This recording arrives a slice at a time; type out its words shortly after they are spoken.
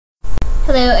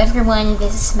Hello everyone,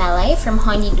 this is Malay from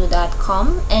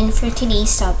honeydew.com, and for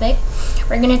today's topic,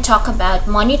 we're going to talk about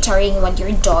monitoring what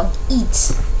your dog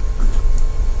eats.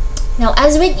 Now,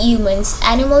 as with humans,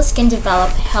 animals can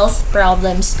develop health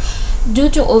problems due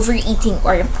to overeating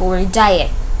or a poor diet.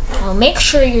 Now, make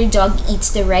sure your dog eats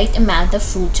the right amount of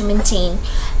food to maintain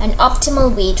an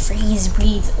optimal weight for his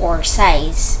breed or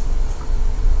size.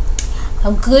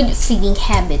 Now, good feeding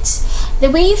habits. The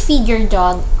way you feed your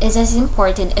dog is as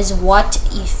important as what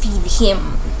you feed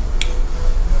him.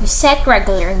 You set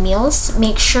regular meals.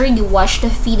 Make sure you wash the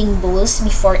feeding bowls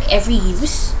before every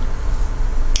use.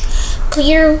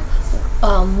 Clear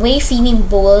weigh feeding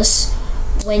bowls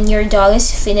when your dog is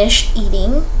finished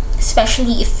eating,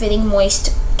 especially if feeding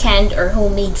moist, canned, or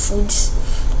homemade foods.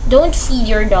 Don't feed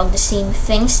your dog the same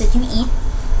things that you eat.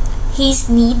 His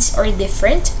needs are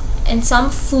different, and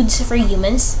some foods for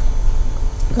humans,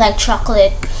 like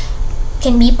chocolate,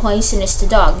 can be poisonous to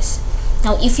dogs.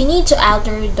 Now, if you need to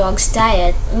alter your dog's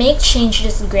diet, make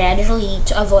changes gradually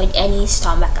to avoid any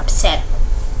stomach upset.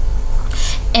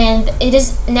 And it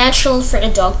is natural for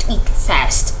a dog to eat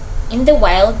fast. In the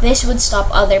wild, this would stop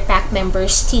other pack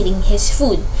members stealing his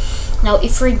food. Now,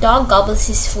 if your dog gobbles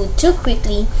his food too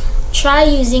quickly, try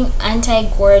using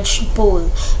anti-gorge bowl.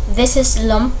 This is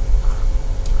lump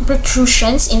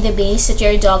protrusions in the base that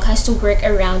your dog has to work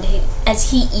around as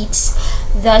he eats,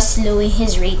 thus slowing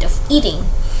his rate of eating.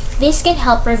 This can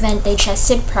help prevent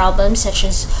digestive problems such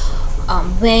as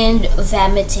wind,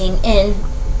 vomiting, and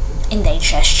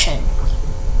indigestion.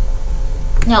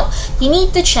 Now, you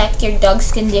need to check your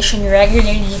dog's condition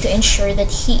regularly to ensure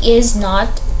that he is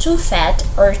not too fat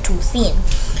or too thin.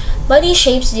 Body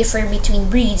shapes differ between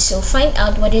breeds, so find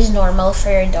out what is normal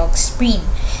for your dog's breed.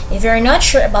 If you're not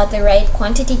sure about the right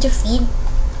quantity to feed,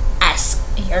 ask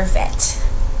your vet.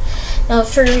 Now,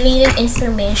 for related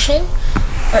information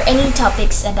or any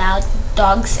topics about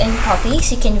dogs and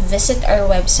puppies, you can visit our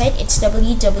website. It's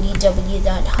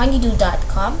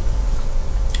www.honeydew.com.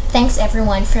 Thanks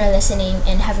everyone for listening,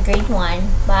 and have a great one.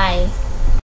 Bye.